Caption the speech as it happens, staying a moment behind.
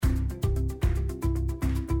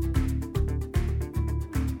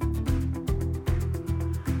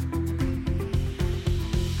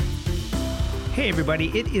Hey everybody,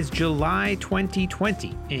 it is July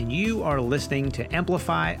 2020, and you are listening to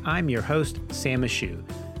Amplify. I'm your host, Sam Ashu.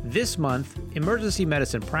 This month, emergency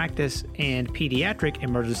medicine practice and pediatric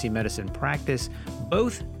emergency medicine practice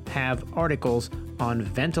both have articles on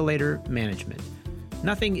ventilator management.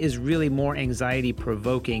 Nothing is really more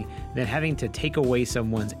anxiety-provoking than having to take away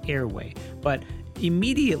someone's airway, but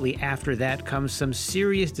immediately after that comes some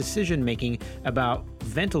serious decision-making about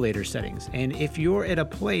ventilator settings. And if you're at a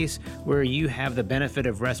place where you have the benefit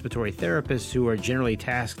of respiratory therapists who are generally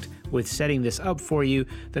tasked with setting this up for you,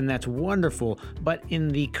 then that's wonderful. But in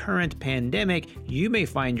the current pandemic, you may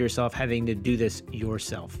find yourself having to do this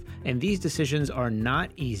yourself. And these decisions are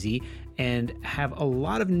not easy and have a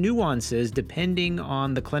lot of nuances depending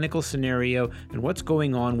on the clinical scenario and what's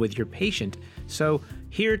going on with your patient. So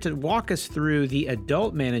here to walk us through the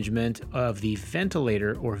adult management of the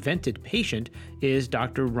ventilator or vented patient is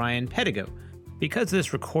Dr. Ryan Pedigo. Because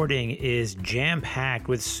this recording is jam-packed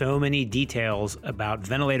with so many details about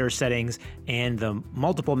ventilator settings and the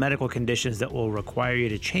multiple medical conditions that will require you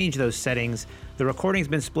to change those settings, the recording's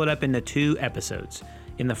been split up into 2 episodes.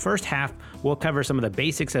 In the first half, we'll cover some of the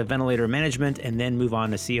basics of ventilator management and then move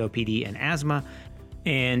on to COPD and asthma.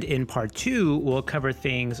 And in part 2, we'll cover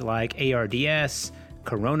things like ARDS,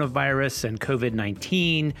 coronavirus and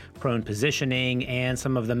COVID-19, prone positioning, and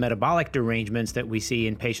some of the metabolic derangements that we see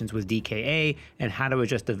in patients with DKA and how to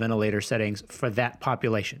adjust the ventilator settings for that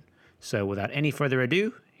population. So without any further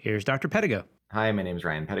ado, here's Dr. Pedigo. Hi, my name is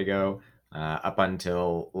Ryan Pedigo. Up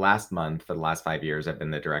until last month, for the last 5 years, I've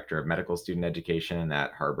been the Director of Medical Student Education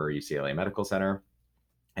at Harbor UCLA Medical Center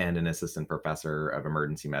and an Assistant Professor of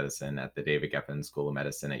Emergency Medicine at the David Geffen School of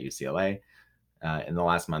Medicine at UCLA. In the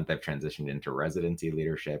last month, I've transitioned into residency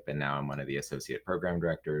leadership, and now I'm one of the Associate Program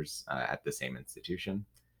Directors at the same institution.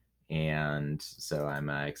 And so I'm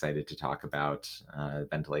excited to talk about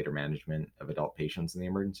ventilator management of adult patients in the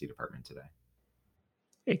emergency department today.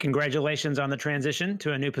 Hey, congratulations on the transition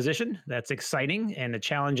to a new position. That's exciting and a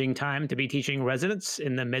challenging time to be teaching residents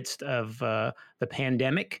in the midst of the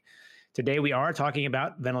pandemic. Today, we are talking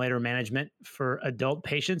about ventilator management for adult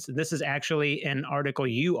patients. And this is actually an article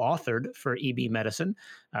you authored for EB Medicine.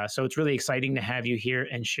 So it's really exciting to have you here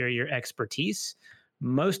and share your expertise.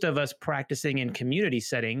 Most of us practicing in community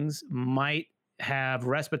settings might have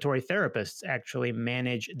respiratory therapists actually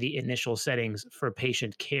manage the initial settings for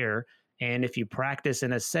patient care. And if you practice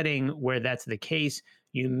in a setting where that's the case,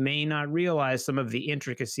 you may not realize some of the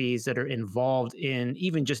intricacies that are involved in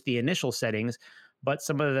even just the initial settings, but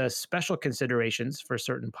some of the special considerations for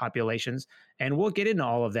certain populations. And we'll get into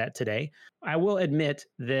all of that today. I will admit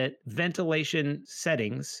that ventilation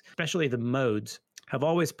settings, especially the modes, have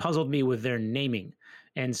always puzzled me with their naming.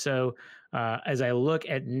 And so as I look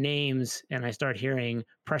at names and I start hearing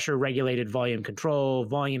pressure regulated volume control,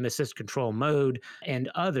 volume assist control mode,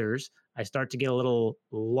 and others, I start to get a little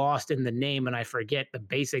lost in the name and I forget the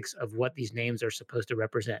basics of what these names are supposed to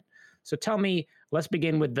represent. So tell me, let's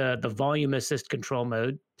begin with the volume assist control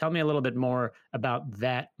mode. Tell me a little bit more about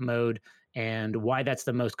that mode and why that's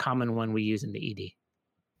the most common one we use in the ED.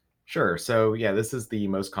 Sure. So yeah, this is the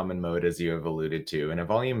most common mode, as you have alluded to. And a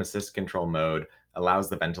volume assist control mode allows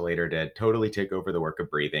the ventilator to totally take over the work of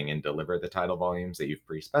breathing and deliver the tidal volumes that you've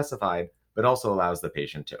pre-specified, but also allows the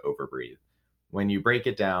patient to overbreathe. When you break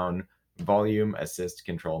it down, volume assist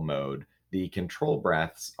control mode, the control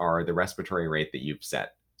breaths are the respiratory rate that you've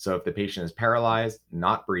set. So if the patient is paralyzed,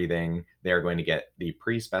 not breathing, they're going to get the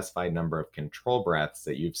pre-specified number of control breaths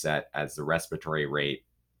that you've set as the respiratory rate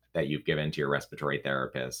that you've given to your respiratory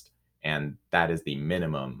therapist. And that is the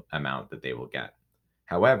minimum amount that they will get.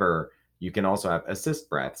 However, you can also have assist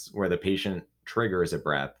breaths where the patient triggers a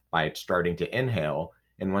breath by starting to inhale.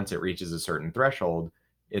 And once it reaches a certain threshold,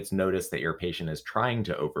 it's noticed that your patient is trying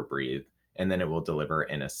to overbreathe, and then it will deliver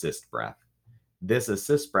an assist breath. This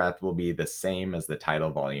assist breath will be the same as the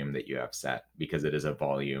tidal volume that you have set because it is a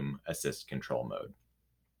volume assist control mode.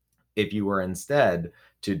 If you were instead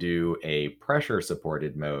to do a pressure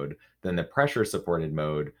supported mode, then the pressure supported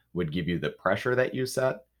mode would give you the pressure that you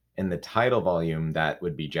set, and the tidal volume that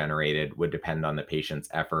would be generated would depend on the patient's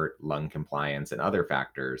effort, lung compliance, and other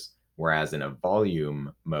factors. Whereas in a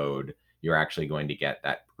volume mode, you're actually going to get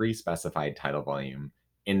that pre-specified tidal volume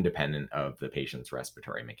independent of the patient's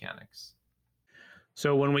respiratory mechanics.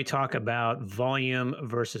 So when we talk about volume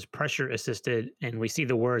versus pressure assisted, and we see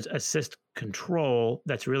the words assist control,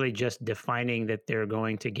 that's really just defining that they're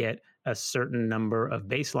going to get a certain number of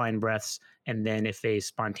baseline breaths. And then if they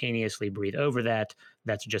spontaneously breathe over that,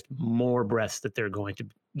 that's just more breaths that they're going to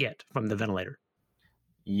get from the ventilator.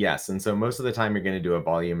 Yes. And so most of the time you're going to do a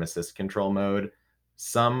volume assist control mode.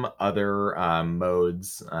 Some other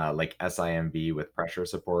modes, like SIMV with pressure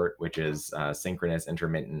support, which is synchronous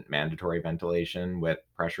intermittent mandatory ventilation with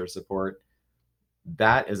pressure support,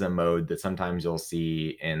 that is a mode that sometimes you'll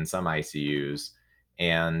see in some ICUs.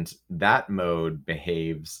 And that mode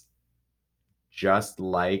behaves just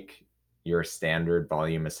like your standard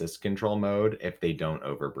volume assist control mode if they don't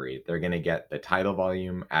overbreathe. They're going to get the tidal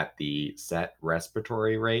volume at the set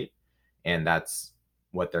respiratory rate, and that's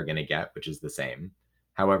what they're going to get, which is the same.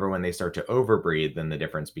 However, when they start to overbreathe, then the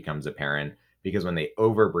difference becomes apparent because when they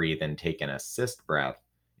overbreathe and take an assist breath,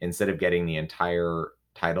 instead of getting the entire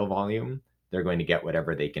tidal volume, they're going to get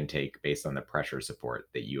whatever they can take based on the pressure support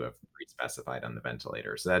that you have pre-specified on the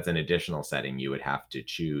ventilator. So that's an additional setting you would have to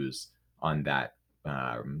choose on that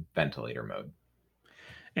ventilator mode.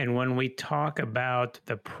 And when we talk about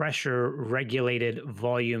the pressure regulated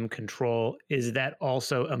volume control, is that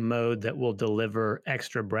also a mode that will deliver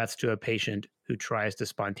extra breaths to a patient who tries to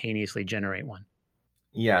spontaneously generate one?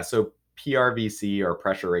 Yeah, so PRVC or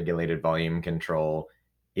pressure regulated volume control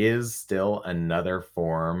is still another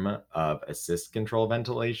form of assist control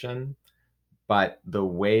ventilation, but the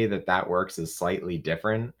way that that works is slightly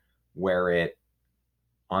different, where it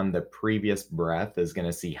on the previous breath is going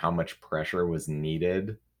to see how much pressure was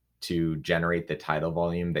needed to generate the tidal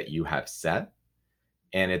volume that you have set.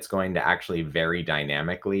 And it's going to actually vary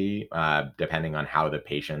dynamically depending on how the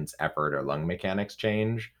patient's effort or lung mechanics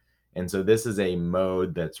change. And so this is a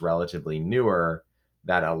mode that's relatively newer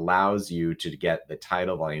that allows you to get the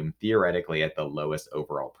tidal volume theoretically at the lowest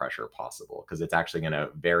overall pressure possible because it's actually going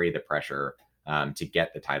to vary the pressure to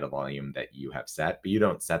get the tidal volume that you have set, but you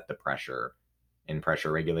don't set the pressure in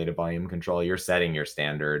pressure regulated volume control. You're setting your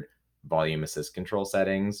standard volume assist control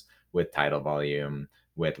settings with tidal volume,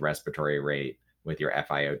 with respiratory rate, with your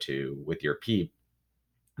FiO2, with your PEEP.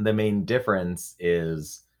 The main difference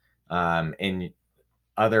is in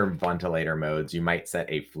other ventilator modes, you might set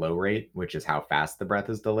a flow rate, which is how fast the breath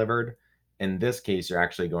is delivered. In this case, you're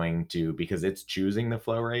actually going to, because it's choosing the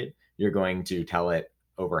flow rate, you're going to tell it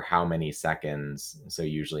over how many seconds, so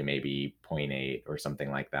usually maybe zero point 0.8 or something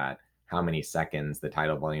like that, how many seconds the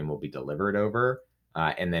tidal volume will be delivered over.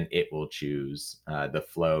 And then it will choose the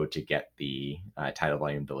flow to get the tidal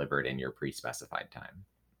volume delivered in your pre-specified time.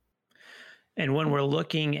 And when we're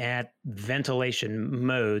looking at ventilation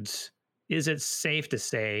modes, is it safe to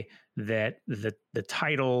say that the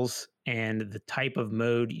titles and the type of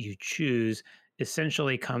mode you choose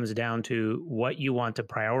essentially comes down to what you want to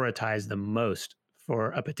prioritize the most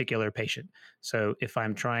for a particular patient? So if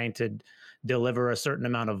I'm trying to deliver a certain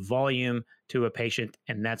amount of volume to a patient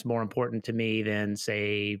and that's more important to me than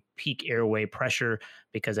say peak airway pressure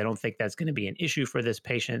because I don't think that's going to be an issue for this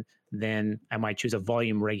patient, then I might choose a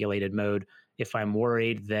volume regulated mode. If I'm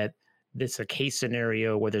worried that this is a case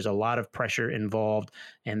scenario where there's a lot of pressure involved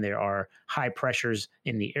and there are high pressures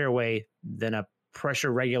in the airway, then a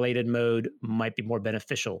pressure regulated mode might be more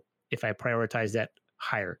beneficial if I prioritize that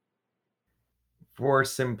higher. For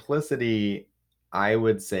simplicity, I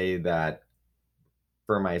would say that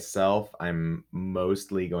for myself, I'm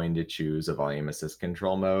mostly going to choose a volume assist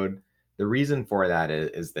control mode. The reason for that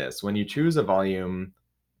is this: when you choose a volume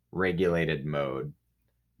regulated mode,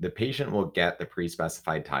 the patient will get the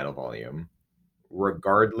pre-specified tidal volume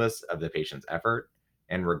regardless of the patient's effort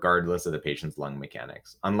and regardless of the patient's lung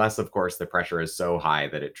mechanics. Unless, of course, the pressure is so high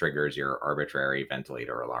that it triggers your arbitrary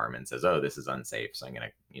ventilator alarm and says, oh, this is unsafe. So I'm going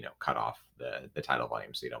to, cut off the tidal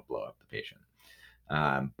volume so you don't blow up the patient.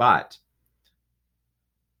 But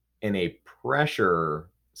in a pressure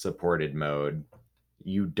supported mode,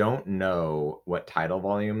 you don't know what tidal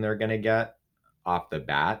volume they're going to get off the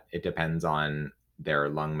bat. It depends on their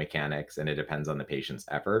lung mechanics and it depends on the patient's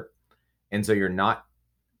effort. And so you're not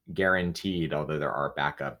guaranteed, although there are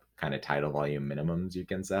backup kind of tidal volume minimums you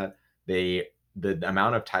can set. The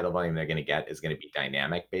amount of tidal volume they're going to get is going to be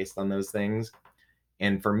dynamic based on those things.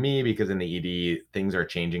 And for me, because in the ED, things are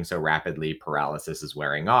changing so rapidly, paralysis is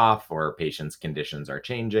wearing off or patients' conditions are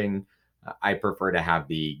changing. I prefer to have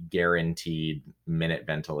the guaranteed minute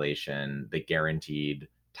ventilation, the guaranteed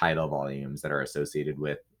tidal volumes that are associated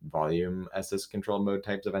with volume assist control mode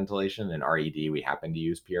types of ventilation. In RED, we happen to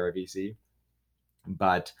use PRVC.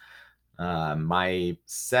 But my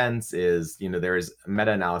sense is, there's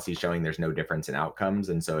meta-analyses showing there's no difference in outcomes.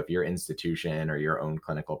 And so if your institution or your own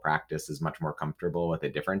clinical practice is much more comfortable with a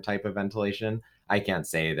different type of ventilation, I can't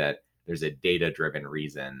say that there's a data-driven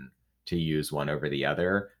reason to use one over the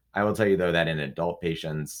other. I will tell you, though, that in adult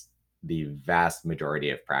patients, the vast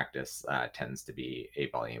majority of practice tends to be a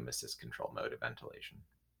volume assist control mode of ventilation.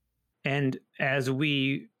 And as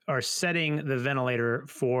we are setting the ventilator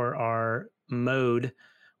for our mode,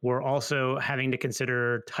 we're also having to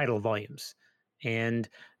consider tidal volumes. And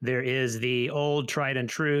there is the old tried and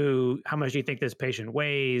true, how much do you think this patient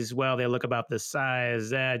weighs? Well, they look about this size.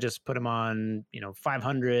 Just put them on,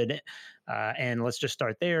 500, and let's just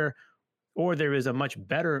start there. Or there is a much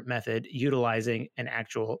better method utilizing an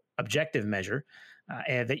actual objective measure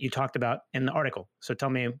and that you talked about in the article. So tell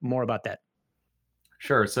me more about that.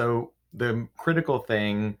 Sure. So the critical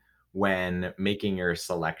thing when making your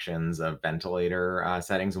selections of ventilator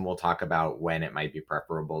settings, and we'll talk about when it might be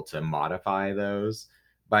preferable to modify those,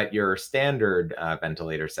 but your standard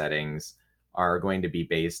ventilator settings are going to be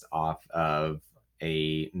based off of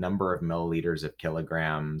a number of milliliters of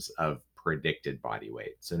kilograms of predicted body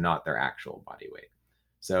weight, so not their actual body weight.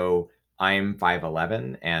 So I'm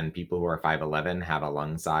 5'11, and people who are 5'11 have a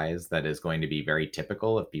lung size that is going to be very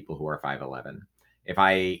typical of people who are 5'11. If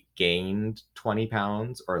I gained 20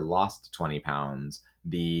 pounds or lost 20 pounds,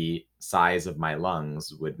 the size of my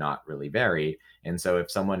lungs would not really vary. And so,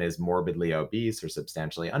 if someone is morbidly obese or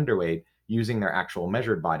substantially underweight, using their actual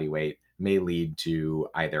measured body weight may lead to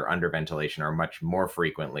either underventilation or much more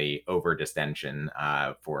frequently over distension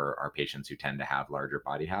for our patients who tend to have larger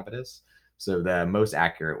body habitus. So, the most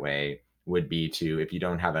accurate way would be to, if you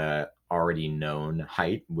don't have a already known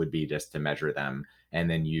height, would be just to measure them and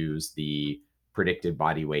then use the predicted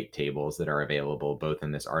body weight tables that are available both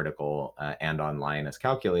in this article and online as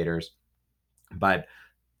calculators. But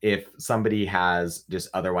if somebody has just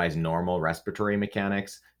otherwise normal respiratory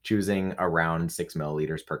mechanics, choosing around 6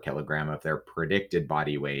 milliliters per kilogram of their predicted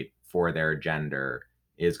body weight for their gender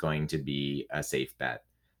is going to be a safe bet.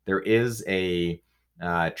 There is a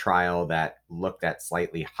trial that looked at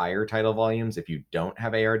slightly higher tidal volumes if you don't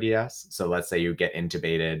have ARDS. So let's say you get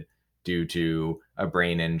intubated due to a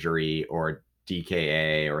brain injury or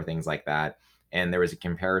DKA or things like that. And there was a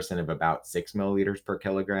comparison of about 6 milliliters per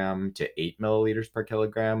kilogram to 8 milliliters per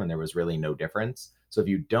kilogram, and there was really no difference. So if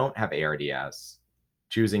you don't have ARDS,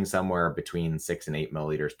 choosing somewhere between 6 and 8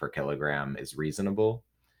 milliliters per kilogram is reasonable.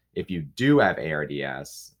 If you do have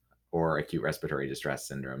ARDS or acute respiratory distress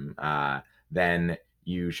syndrome, then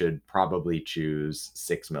you should probably choose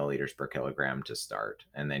 6 milliliters per kilogram to start.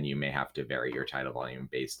 And then you may have to vary your tidal volume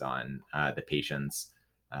based on the patient's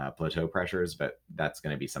plateau pressures, but that's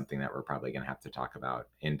going to be something that we're probably going to have to talk about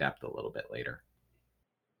in depth a little bit later.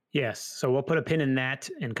 Yes. So we'll put a pin in that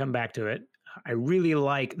and come back to it. I really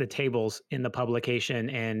like the tables in the publication.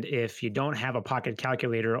 And if you don't have a pocket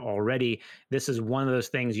calculator already, this is one of those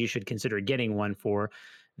things you should consider getting one for.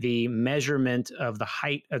 The measurement of the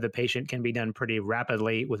height of the patient can be done pretty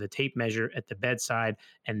rapidly with a tape measure at the bedside.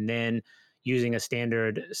 And then using a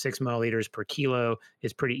standard 6 milliliters per kilo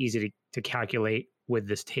is pretty easy to calculate with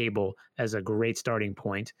this table as a great starting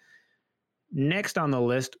point. Next on the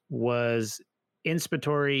list was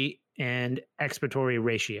inspiratory and expiratory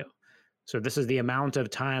ratio. So this is the amount of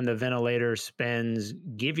time the ventilator spends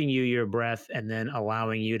giving you your breath and then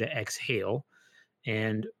allowing you to exhale.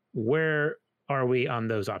 And where are we on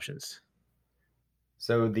those options?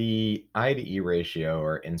 So the I to E ratio,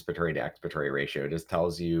 or inspiratory to expiratory ratio, just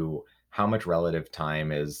tells you how much relative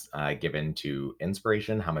time is given to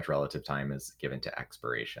inspiration, how much relative time is given to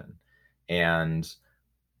expiration. And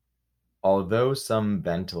although some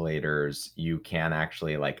ventilators you can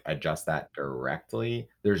actually like adjust that directly,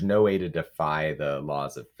 there's no way to defy the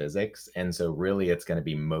laws of physics. And so really it's going to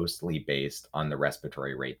be mostly based on the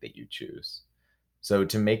respiratory rate that you choose. So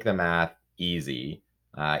to make the math easy,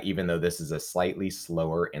 even though this is a slightly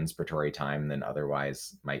slower inspiratory time than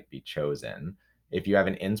otherwise might be chosen, if you have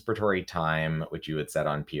an inspiratory time, which you would set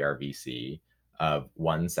on PRVC, of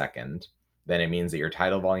 1 second, then it means that your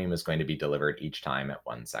tidal volume is going to be delivered each time at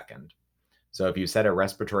 1 second. So if you set a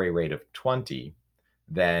respiratory rate of 20,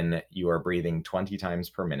 then you are breathing 20 times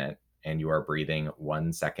per minute and you are breathing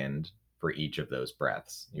 1 second for each of those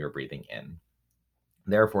breaths you're breathing in.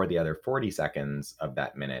 Therefore, the other 40 seconds of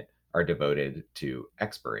that minute are devoted to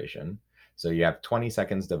expiration. So you have 20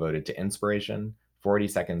 seconds devoted to inspiration, 40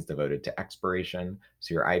 seconds devoted to expiration.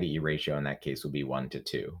 So your I to E ratio in that case would be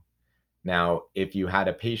 1:2. Now, if you had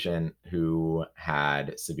a patient who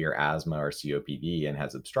had severe asthma or COPD and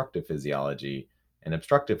has obstructive physiology,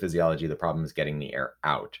 the problem is getting the air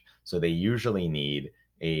out. So they usually need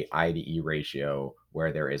a I to E ratio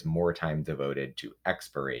where there is more time devoted to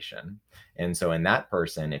expiration. And so in that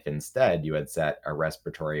person, if instead you had set a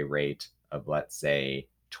respiratory rate of, let's say,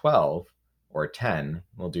 12 or 10,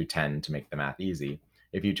 we'll do 10 to make the math easy.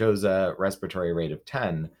 If you chose a respiratory rate of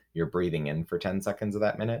 10, you're breathing in for 10 seconds of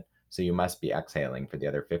that minute. So you must be exhaling for the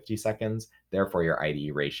other 50 seconds. Therefore, your I to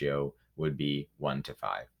E ratio would be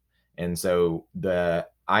 1:5. And so the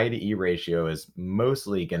I to E ratio is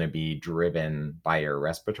mostly going to be driven by your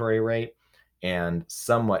respiratory rate and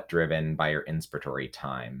somewhat driven by your inspiratory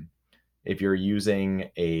time. If you're using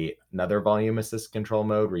another volume assist control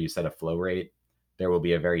mode where you set a flow rate, there will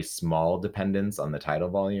be a very small dependence on the tidal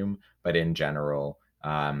volume, but in general,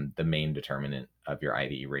 the main determinant of your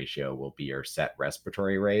IDE ratio will be your set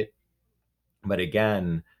respiratory rate. But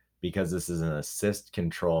again, because this is an assist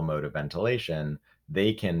control mode of ventilation,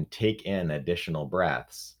 they can take in additional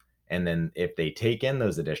breaths. And then if they take in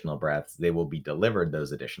those additional breaths, they will be delivered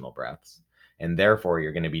those additional breaths. And therefore,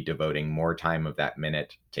 you're going to be devoting more time of that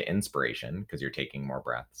minute to inspiration because you're taking more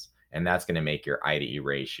breaths. And that's going to make your I to E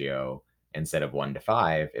ratio, instead of 1 to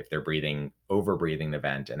 5, if they're over breathing the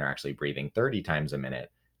vent and they're actually breathing 30 times a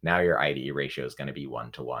minute, now your I to E ratio is going to be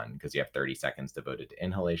 1 to 1 because you have 30 seconds devoted to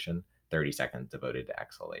inhalation, 30 seconds devoted to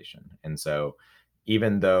exhalation. And so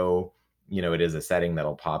even though, it is a setting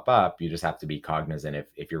that'll pop up, you just have to be cognizant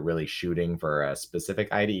if you're really shooting for a specific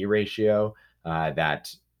I to E ratio,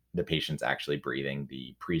 that the patient's actually breathing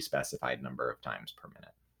the pre-specified number of times per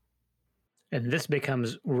minute. And this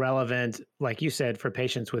becomes relevant, like you said, for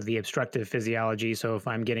patients with the obstructive physiology. So if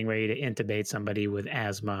I'm getting ready to intubate somebody with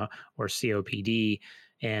asthma or COPD,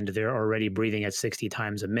 and they're already breathing at 60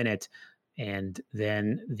 times a minute, and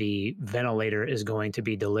then the ventilator is going to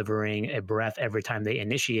be delivering a breath every time they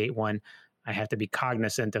initiate one, I have to be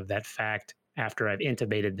cognizant of that fact after I've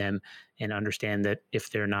intubated them and understand that if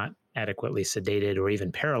they're not adequately sedated or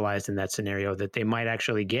even paralyzed in that scenario, that they might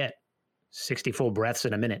actually get 60 full breaths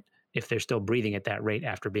in a minute if they're still breathing at that rate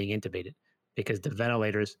after being intubated, because the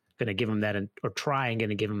ventilator is going to give them that, or trying going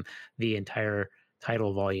to give them the entire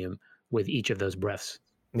tidal volume with each of those breaths.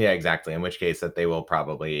 Yeah, exactly. In which case that they will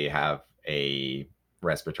probably have a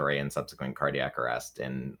respiratory and subsequent cardiac arrest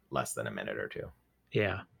in less than a minute or two.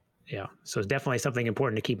 Yeah. Yeah. So it's definitely something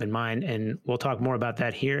important to keep in mind. And we'll talk more about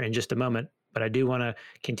that here in just a moment. But I do want to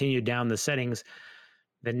continue down the settings.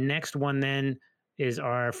 The next one then is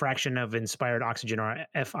our fraction of inspired oxygen, or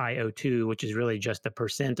FiO2, which is really just the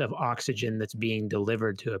percent of oxygen that's being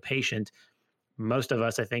delivered to a patient. Most of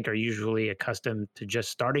us, I think, are usually accustomed to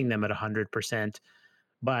just starting them at 100%,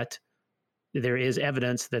 but there is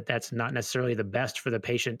evidence that that's not necessarily the best for the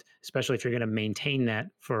patient, especially if you're going to maintain that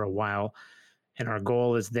for a while. And our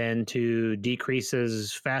goal is then to decrease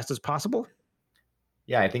as fast as possible.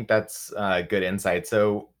 Yeah, I think that's good insight.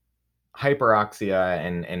 So hyperoxia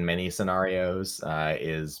in many scenarios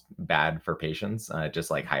is bad for patients,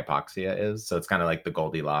 just like hypoxia is. So it's kind of like the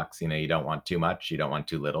Goldilocks. You don't want too much, you don't want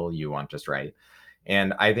too little, you want just right.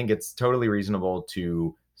 And I think it's totally reasonable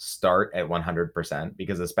to start at 100%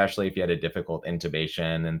 because especially if you had a difficult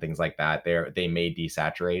intubation and things like that, they may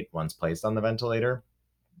desaturate once placed on the ventilator.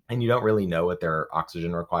 And you don't really know what their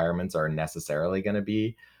oxygen requirements are necessarily going to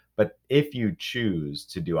be. But if you choose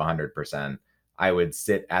to do 100%, I would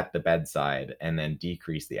sit at the bedside and then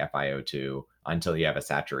decrease the FiO2 until you have a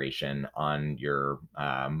saturation on your,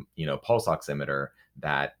 pulse oximeter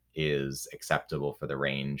that is acceptable for the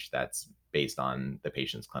range that's based on the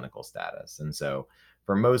patient's clinical status. And so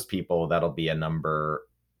for most people, that'll be a number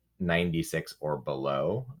 96 or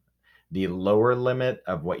below. The lower limit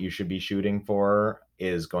of what you should be shooting for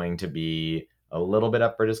is going to be a little bit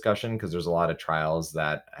up for discussion because there's a lot of trials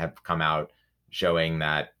that have come out showing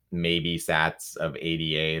that maybe SATs of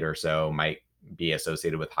 88 or so might be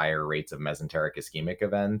associated with higher rates of mesenteric ischemic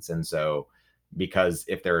events. And so because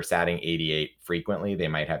if they're satting 88 frequently, they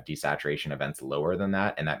might have desaturation events lower than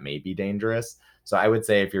that, and that may be dangerous. So I would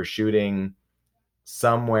say if you're shooting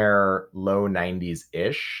somewhere low 90s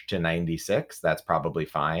ish to 96, that's probably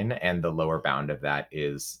fine. And the lower bound of that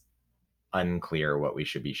is unclear what we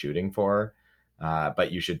should be shooting for.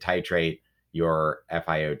 But you should titrate your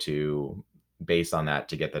FiO2 based on that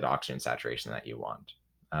to get the oxygen saturation that you want.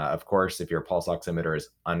 Of course, if your pulse oximeter is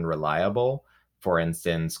unreliable, for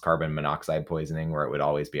instance, carbon monoxide poisoning, where it would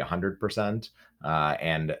always be 100%,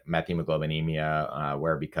 and methemoglobinemia,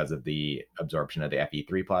 where because of the absorption of the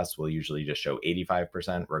Fe3 plus will usually just show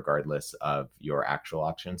 85%, regardless of your actual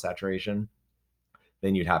oxygen saturation,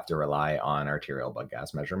 then you'd have to rely on arterial blood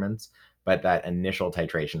gas measurements. But that initial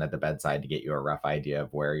titration at the bedside to get you a rough idea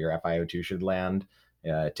of where your FiO2 should land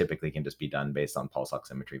typically can just be done based on pulse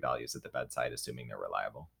oximetry values at the bedside, assuming they're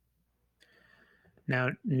reliable.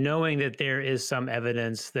 Now, knowing that there is some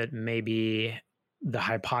evidence that maybe the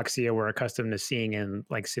hypoxia we're accustomed to seeing in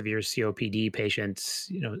like severe COPD patients,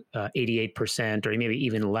 88% or maybe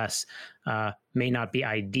even less, may not be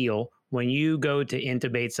ideal. When you go to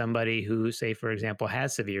intubate somebody who, say, for example,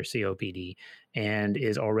 has severe COPD and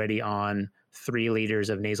is already on 3 liters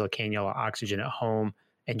of nasal cannula oxygen at home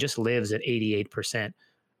and just lives at 88%,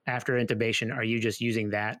 after intubation, are you just using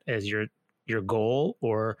that as your goal,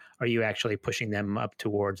 or are you actually pushing them up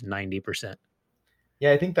towards 90%?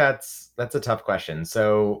 Yeah, I think that's a tough question.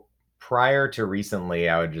 So prior to recently,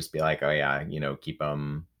 I would just be like, oh yeah, keep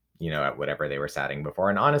them, at whatever they were satting before.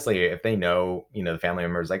 And honestly, if they know, the family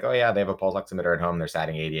member is like, oh yeah, they have a pulse oximeter at home, they're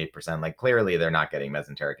satting 88%, like clearly they're not getting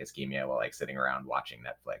mesenteric ischemia while like sitting around watching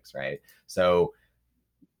Netflix, right? So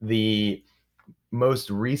the most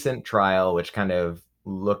recent trial, which kind of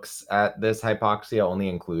looks at this hypoxia, only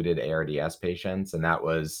included ARDS patients, and that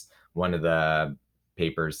was one of the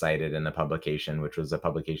papers cited in the publication, which was a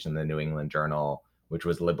publication in the New England Journal, which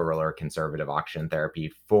was liberal or conservative oxygen therapy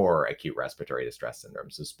for acute respiratory distress syndrome.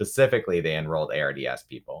 So specifically, they enrolled ARDS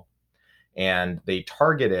people, and they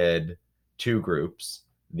targeted two groups.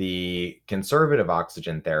 The conservative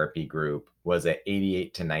oxygen therapy group was at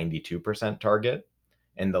 88 to 92% target,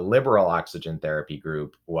 and the liberal oxygen therapy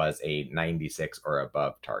group was a 96 or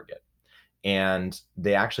above target. And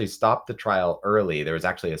they actually stopped the trial early. There was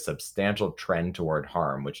actually a substantial trend toward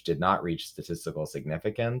harm, which did not reach statistical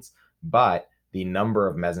significance, but the number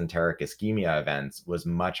of mesenteric ischemia events was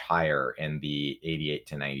much higher in the 88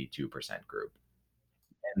 to 92% group.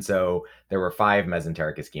 And so there were 5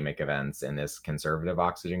 mesenteric ischemic events in this conservative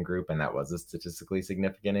oxygen group, and that was a statistically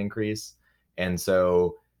significant increase. And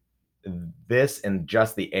so this and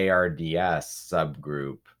just the ARDS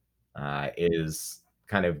subgroup is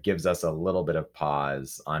kind of gives us a little bit of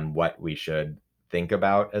pause on what we should think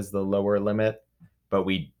about as the lower limit, but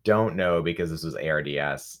we don't know, because this was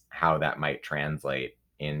ARDS, how that might translate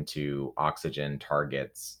into oxygen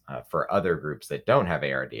targets for other groups that don't have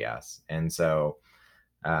ARDS. And so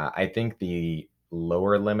I think the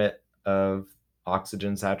lower limit of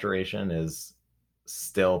oxygen saturation is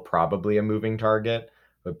still probably a moving target,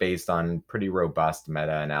 but based on pretty robust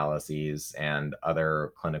meta-analyses and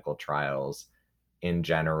other clinical trials, in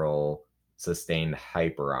general, sustained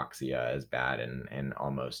hyperoxia is bad in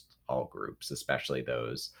almost all groups, especially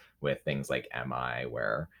those with things like MI,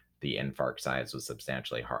 where the infarct size was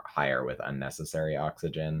substantially higher with unnecessary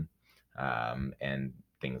oxygen, and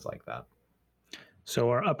things like that.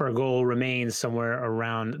 So our upper goal remains somewhere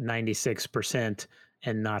around 96%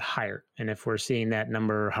 and not higher. And if we're seeing that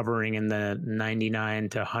number hovering in the 99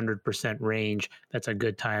 to 100% range, that's a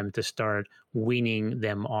good time to start weaning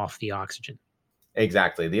them off the oxygen.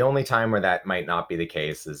 Exactly. The only time where that might not be the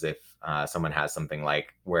case is if someone has something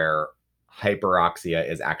like where hyperoxia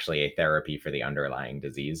is actually a therapy for the underlying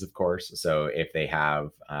disease, of course. So if they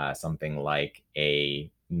have something like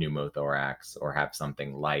a pneumothorax or have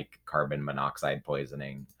something like carbon monoxide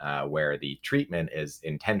poisoning, where the treatment is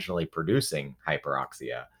intentionally producing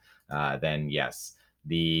hyperoxia, then yes,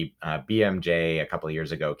 the BMJ a couple of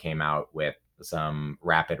years ago came out with some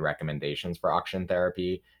rapid recommendations for oxygen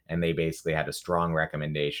therapy, and they basically had a strong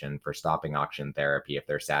recommendation for stopping oxygen therapy if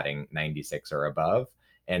they're satting 96 or above,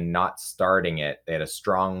 and not starting it. They had a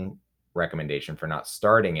strong recommendation for not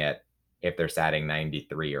starting it if they're satting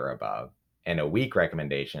 93 or above, and a weak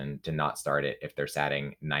recommendation to not start it if they're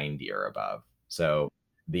satting 90 or above. So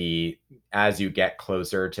the as you get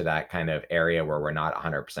closer to that kind of area where we're not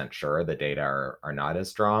 100% sure, the data are not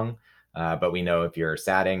as strong. But we know if you're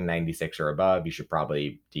satting 96 or above, you should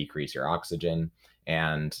probably decrease your oxygen.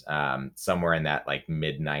 And somewhere in that like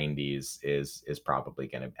mid 90s is probably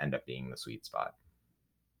going to end up being the sweet spot.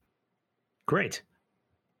 Great.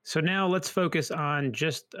 So now let's focus on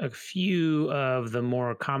just a few of the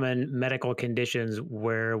more common medical conditions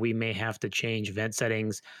where we may have to change vent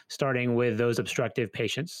settings, starting with those obstructive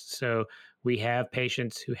patients. So we have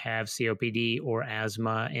patients who have COPD or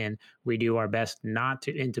asthma, and we do our best not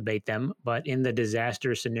to intubate them. But in the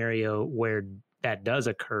disaster scenario where that does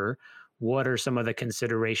occur, what are some of the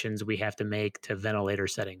considerations we have to make to ventilator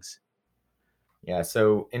settings? Yeah,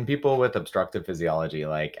 so in people with obstructive physiology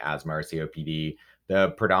like asthma or COPD, the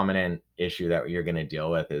predominant issue that you're going to deal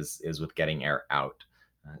with is with getting air out.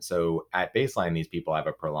 So at baseline, these people have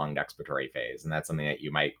a prolonged expiratory phase, and that's something that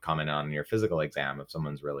you might comment on in your physical exam. If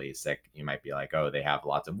someone's really sick, you might be like, oh, they have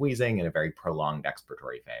lots of wheezing and a very prolonged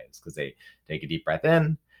expiratory phase, because they take a deep breath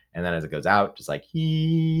in, and then as it goes out, just like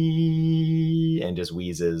he and just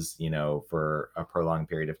wheezes, for a prolonged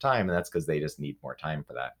period of time, and that's because they just need more time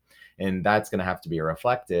for that, and that's going to have to be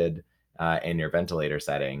reflected in your ventilator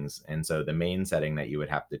settings. And so the main setting that you would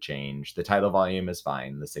have to change, the tidal volume is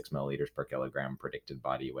fine, the 6 milliliters per kilogram predicted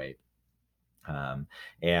body weight.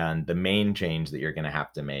 And the main change that you're going to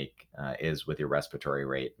have to make is with your respiratory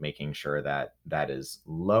rate, making sure that that is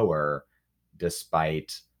lower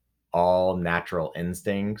despite all natural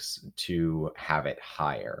instincts to have it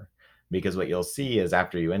higher. Because what you'll see is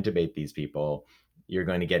after you intubate these people, you're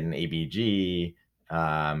going to get an ABG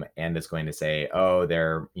and it's going to say, oh,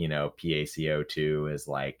 their PaCO2 is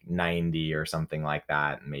like 90 or something like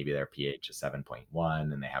that, and maybe their pH is 7.1,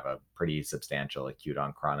 and they have a pretty substantial acute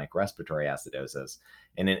on chronic respiratory acidosis.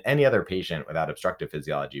 And in any other patient without obstructive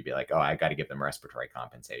physiology, you'd be like, oh, I got to give them respiratory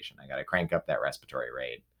compensation. I got to crank up that respiratory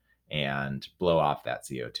rate and blow off that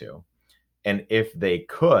CO2. And if they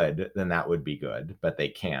could, then that would be good, but they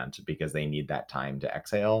can't because they need that time to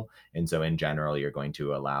exhale. And so, in general, you're going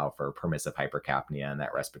to allow for permissive hypercapnia and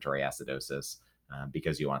that respiratory acidosis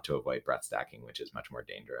because you want to avoid breath stacking, which is much more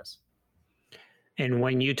dangerous. And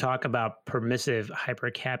when you talk about permissive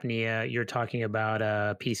hypercapnia, you're talking about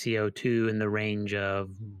PCO2 in the range of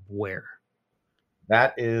where?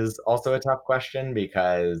 That is also a tough question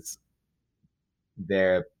because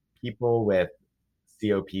there people with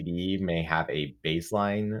COPD may have a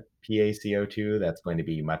baseline PaCO2 that's going to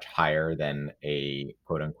be much higher than a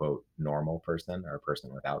quote unquote normal person or a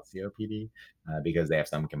person without COPD because they have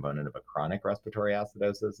some component of a chronic respiratory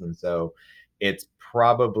acidosis. And so it's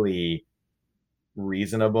probably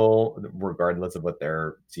reasonable regardless of what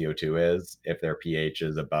their CO2 is. If their pH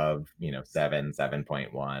is above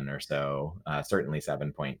 7.1 or so, certainly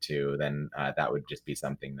 7.2, then that would just be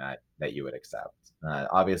something that you would accept.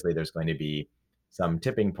 Obviously there's going to be some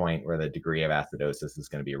tipping point where the degree of acidosis is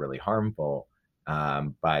going to be really harmful,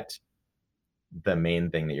 but the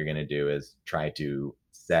main thing that you're going to do is try to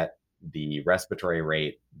set the respiratory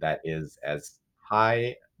rate that is as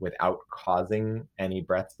high without causing any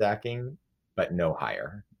breath stacking, but no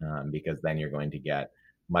higher, because then you're going to get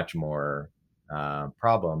much more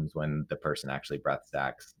problems when the person actually breath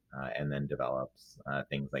stacks and then develops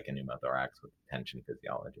things like a pneumothorax with tension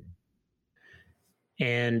physiology.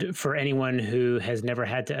 And for anyone who has never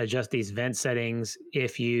had to adjust these vent settings,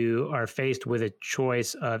 if you are faced with a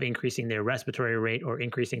choice of increasing their respiratory rate or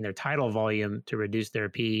increasing their tidal volume to reduce their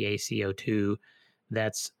PaCO2,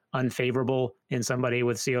 that's unfavorable in somebody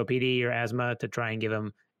with COPD or asthma to try and give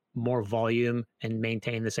them more volume and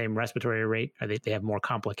maintain the same respiratory rate. Or they have more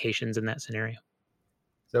complications in that scenario.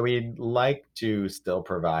 So we'd like to still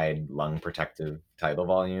provide lung protective tidal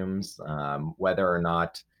volumes, whether or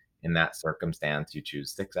not in that circumstance you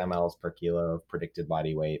choose 6 mLs per kilo of predicted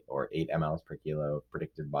body weight or 8 mLs per kilo of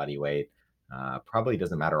predicted body weight. Probably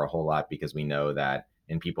doesn't matter a whole lot because we know that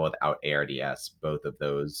in people without ARDS, both of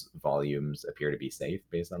those volumes appear to be safe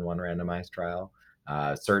based on one randomized trial.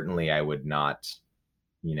 Certainly, I would not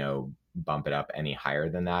bump it up any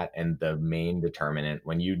higher than that. And the main determinant,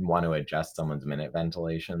 when you want to adjust someone's minute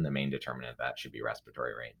ventilation, the main determinant of that should be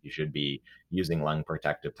respiratory rate. You should be using lung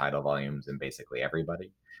protective tidal volumes in basically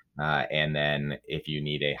everybody. And then if you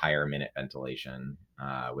need a higher minute ventilation,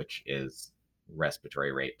 which is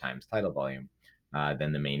respiratory rate times tidal volume,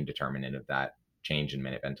 then the main determinant of that change in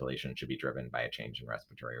minute ventilation should be driven by a change in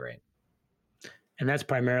respiratory rate. And that's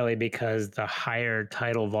primarily because the higher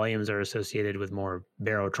tidal volumes are associated with more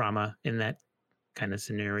barotrauma in that kind of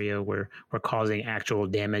scenario where we're causing actual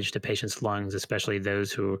damage to patients' lungs, especially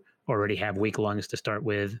those who already have weak lungs to start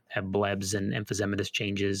with, have blebs and emphysematous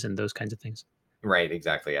changes and those kinds of things. Right,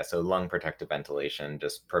 exactly. Yeah. So lung protective ventilation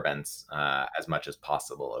just prevents as much as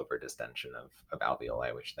possible over distension of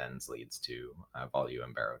alveoli, which then leads to volume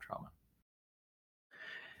and barotrauma.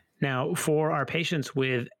 Now, for our patients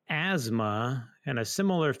with asthma and a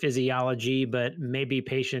similar physiology, but maybe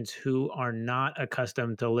patients who are not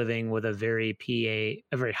accustomed to living with a very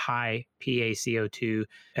high PaCO2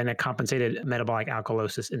 and a compensated metabolic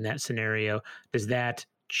alkalosis in that scenario, does that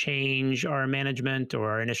change our management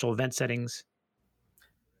or our initial vent settings?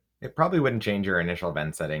 It probably wouldn't change your initial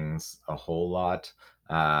vent settings a whole lot.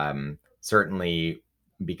 Certainly,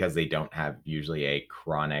 because they don't have usually a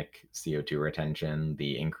chronic CO2 retention,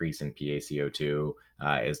 the increase in PaCO2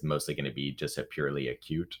 is mostly going to be just a purely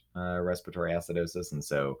acute respiratory acidosis. And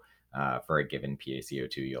so, for a given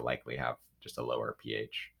PaCO2, you'll likely have just a lower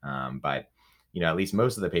pH. But at least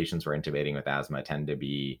most of the patients we're intubating with asthma tend to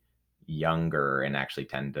be younger and actually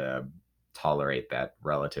tend to tolerate that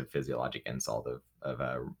relative physiologic insult of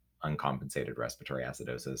a uncompensated respiratory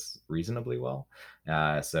acidosis reasonably well.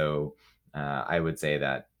 So I would say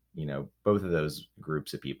that, both of those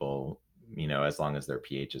groups of people, as long as their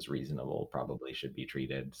pH is reasonable, probably should be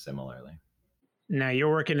treated similarly. Now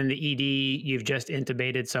you're working in the ED, you've just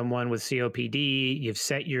intubated someone with COPD, you've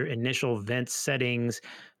set your initial vent settings.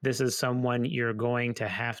 This is someone you're going to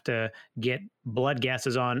have to get blood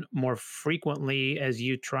gases on more frequently as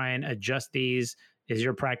you try and adjust these. Is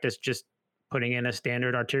your practice just putting in a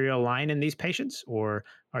standard arterial line in these patients, or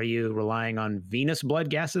are you relying on venous blood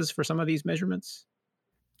gases for some of these measurements?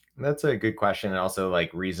 That's a good question, and also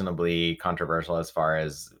reasonably controversial as far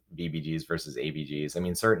as VBGs versus ABGs. I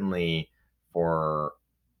mean, certainly For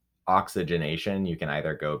oxygenation, you can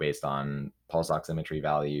either go based on pulse oximetry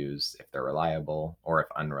values if they're reliable, or if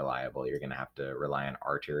unreliable, you're going to have to rely on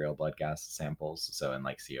arterial blood gas samples. So in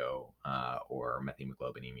like CO or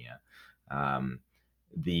methemoglobinemia. Um,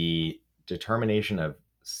 the determination of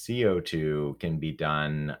CO2 can be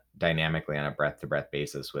done dynamically on a breath-to-breath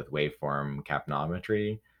basis with waveform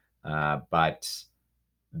capnometry, but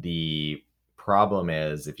the problem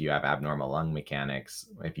is if you have abnormal lung mechanics,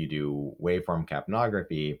 if you do waveform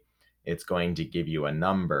capnography, it's going to give you a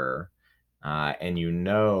number, and you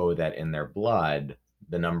know that in their blood,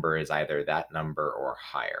 the number is either that number or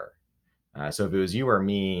higher. So if it was you or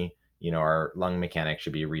me, our lung mechanics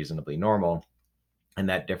should be reasonably normal. And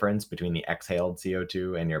that difference between the exhaled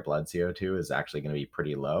CO2 and your blood CO2 is actually going to be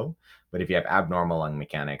pretty low. But if you have abnormal lung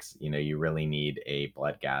mechanics, you really need a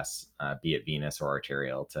blood gas, be it venous or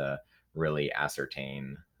arterial, to really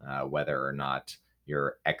ascertain whether or not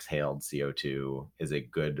your exhaled CO2 is a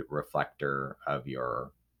good reflector of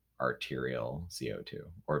your arterial CO2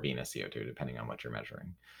 or venous CO2, depending on what you're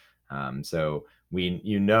measuring. So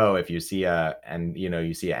if you see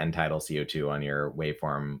you see an end tidal CO2 on your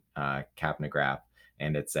waveform capnograph,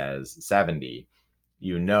 and it says 70,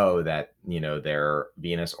 you know that their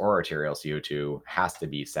venous or arterial CO2 has to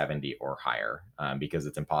be 70 or higher, because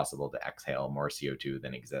it's impossible to exhale more CO2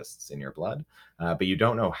 than exists in your blood. But you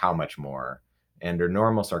don't know how much more. Under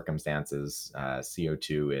normal circumstances,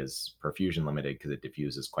 CO2 is perfusion limited because it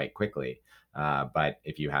diffuses quite quickly. But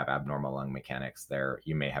if you have abnormal lung mechanics there,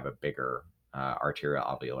 you may have a bigger arterial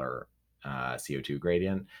alveolar CO2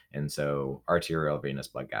 gradient. And so arterial venous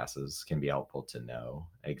blood gases can be helpful to know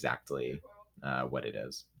exactly what it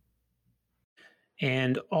is.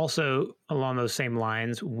 And also along those same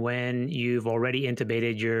lines, when you've already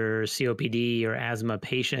intubated your COPD or asthma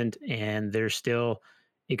patient and they're still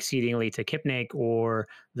exceedingly tachypnic, or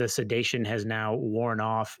the sedation has now worn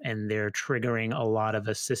off and they're triggering a lot of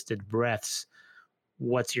assisted breaths,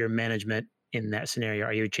 what's your management in that scenario?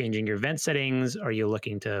 Are you changing your vent settings? Are you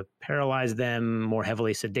looking to paralyze them, more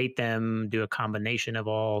heavily sedate them, do a combination of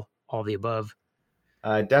all the above?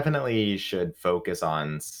 Definitely should focus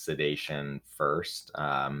on sedation first.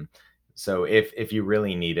 So if you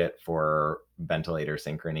really need it for ventilator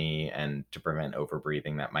synchrony and to prevent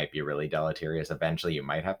overbreathing, that might be really deleterious. Eventually, you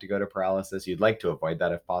might have to go to paralysis. You'd like to avoid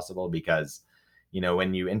that if possible, because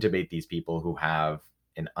when you intubate these people who have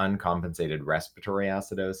an uncompensated respiratory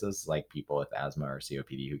acidosis, like people with asthma or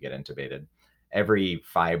COPD who get intubated, every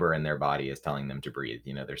fiber in their body is telling them to breathe.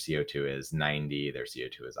 Their CO2 is 90, their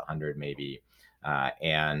CO2 is 100 maybe,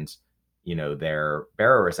 and their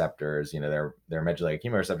baroreceptors, their medullary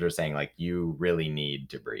chemoreceptors saying like, you really need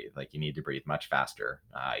to breathe, like you need to breathe much faster.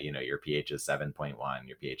 Your pH is 7.1,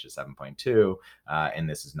 your pH is 7.2, and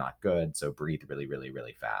this is not good, so breathe really, really,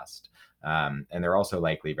 really fast. And they're also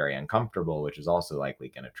likely very uncomfortable, which is also likely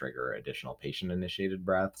going to trigger additional patient initiated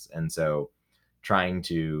breaths. And so trying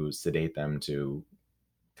to sedate them to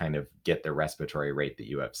kind of get the respiratory rate that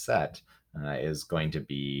you have set is going to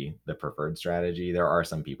be the preferred strategy. There are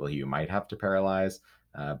some people who you might have to paralyze,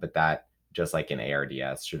 but that, just like in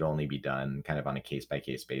ARDS, should only be done kind of on a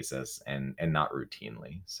case-by-case basis and not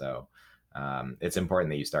routinely. So it's important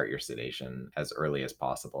that you start your sedation as early as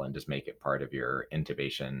possible and just make it part of your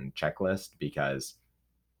intubation checklist, because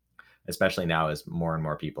especially now as more and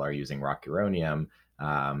more people are using rocuronium,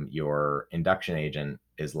 your induction agent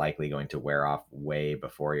is likely going to wear off way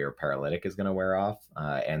before your paralytic is going to wear off.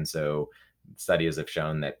 And so studies have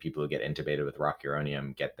shown that people who get intubated with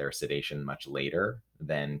rocuronium get their sedation much later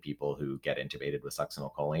than people who get intubated with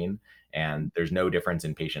succinylcholine. And there's no difference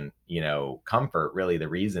in patient, comfort. Really, the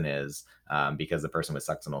reason is because the person with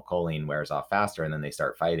succinylcholine wears off faster, and then they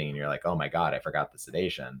start fighting, and you're like, oh my God, I forgot the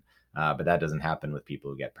sedation. But that doesn't happen with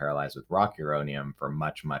people who get paralyzed with rocuronium for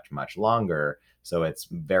much, much, much longer. So it's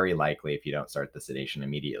very likely, if you don't start the sedation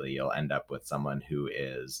immediately, you'll end up with someone who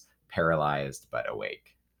is paralyzed but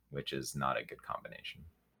awake, which is not a good combination.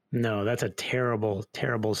 No, that's a terrible,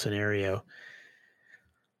 terrible scenario.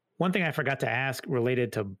 One thing I forgot to ask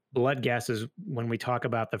related to blood gases when we talk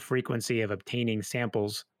about the frequency of obtaining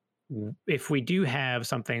samples, if we do have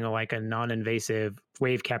something like a non-invasive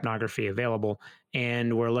wave capnography available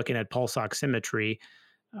and we're looking at pulse oximetry,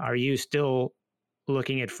 are you still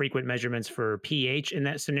looking at frequent measurements for pH in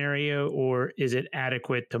that scenario, or is it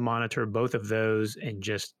adequate to monitor both of those and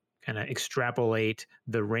just kind of extrapolate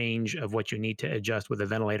the range of what you need to adjust with a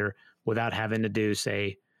ventilator without having to do,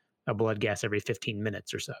 say, a blood gas every 15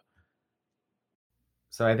 minutes or so?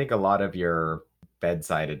 So I think a lot of your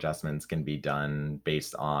bedside adjustments can be done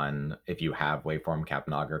based on if you have waveform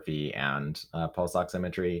capnography and pulse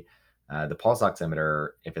oximetry. The pulse oximeter,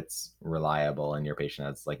 if it's reliable and your patient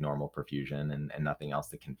has like normal perfusion and nothing else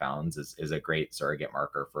that confounds, is a great surrogate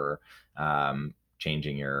marker for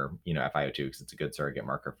changing your FiO2, because it's a good surrogate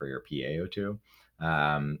marker for your PaO2.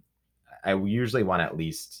 I usually want at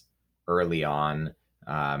least early on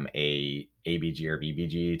a ABG or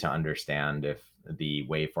VBG to understand if the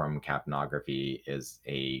waveform capnography is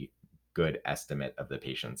a good estimate of the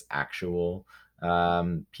patient's actual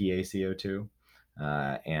PaCO2.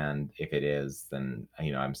 And if it is, then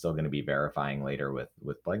I'm still going to be verifying later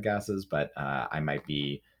with blood gases, but I might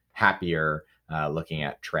be happier looking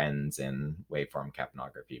at trends in waveform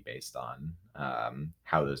capnography based on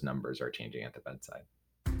how those numbers are changing at the bedside.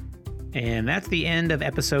 And that's the end of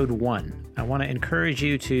episode 1. I want to encourage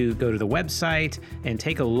you to go to the website and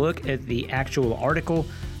take a look at the actual article,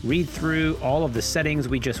 read through all of the settings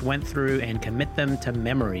we just went through, and commit them to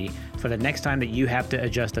memory for the next time that you have to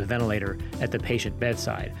adjust a ventilator at the patient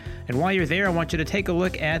bedside. And while you're there, I want you to take a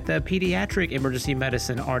look at the pediatric emergency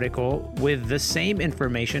medicine article with the same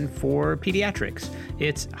information for pediatrics.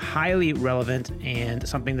 It's highly relevant and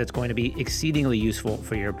something that's going to be exceedingly useful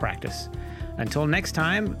for your practice. Until next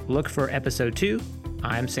time, look for episode 2.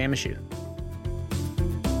 I'm Sam Michoud.